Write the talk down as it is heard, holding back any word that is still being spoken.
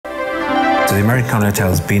The American Hotel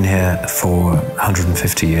has been here for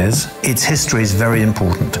 150 years. Its history is very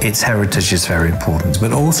important. Its heritage is very important.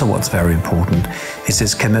 But also what's very important is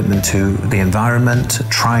its commitment to the environment,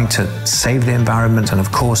 trying to save the environment, and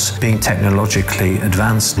of course, being technologically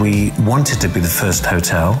advanced. We wanted to be the first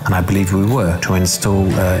hotel, and I believe we were, to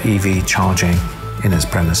install EV charging in its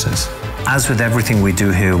premises. As with everything we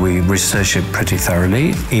do here, we research it pretty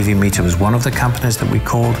thoroughly. EV Meter was one of the companies that we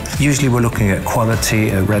called. Usually we're looking at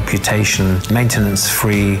quality, reputation,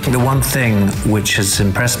 maintenance-free. The one thing which has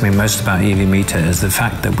impressed me most about EV Meter is the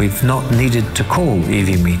fact that we've not needed to call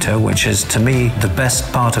EV Meter, which is, to me, the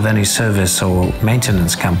best part of any service or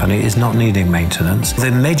maintenance company, is not needing maintenance.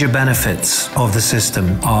 The major benefits of the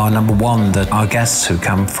system are, number one, that our guests who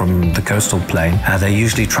come from the coastal plain, they're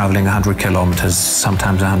usually traveling 100 kilometers,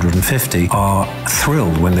 sometimes 150, are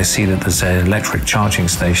thrilled when they see that there's an electric charging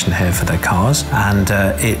station here for their cars, and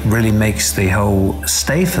it really makes the whole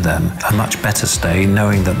stay for them a much better stay,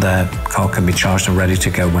 knowing that their car can be charged and ready to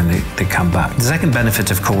go when they come back. The second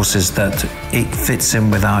benefit, of course, is that it fits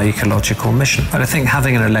in with our ecological mission. But I think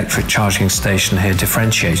having an electric charging station here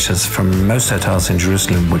differentiates us from most hotels in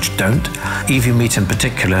Jerusalem which don't. EV Meter in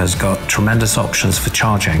particular has got tremendous options for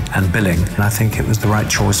charging and billing, and I think it was the right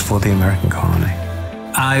choice for the American colony.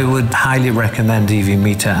 I would highly recommend EV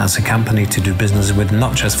Meter as a company to do business with,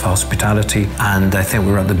 not just for hospitality, and I think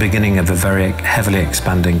we're at the beginning of a very heavily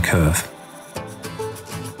expanding curve.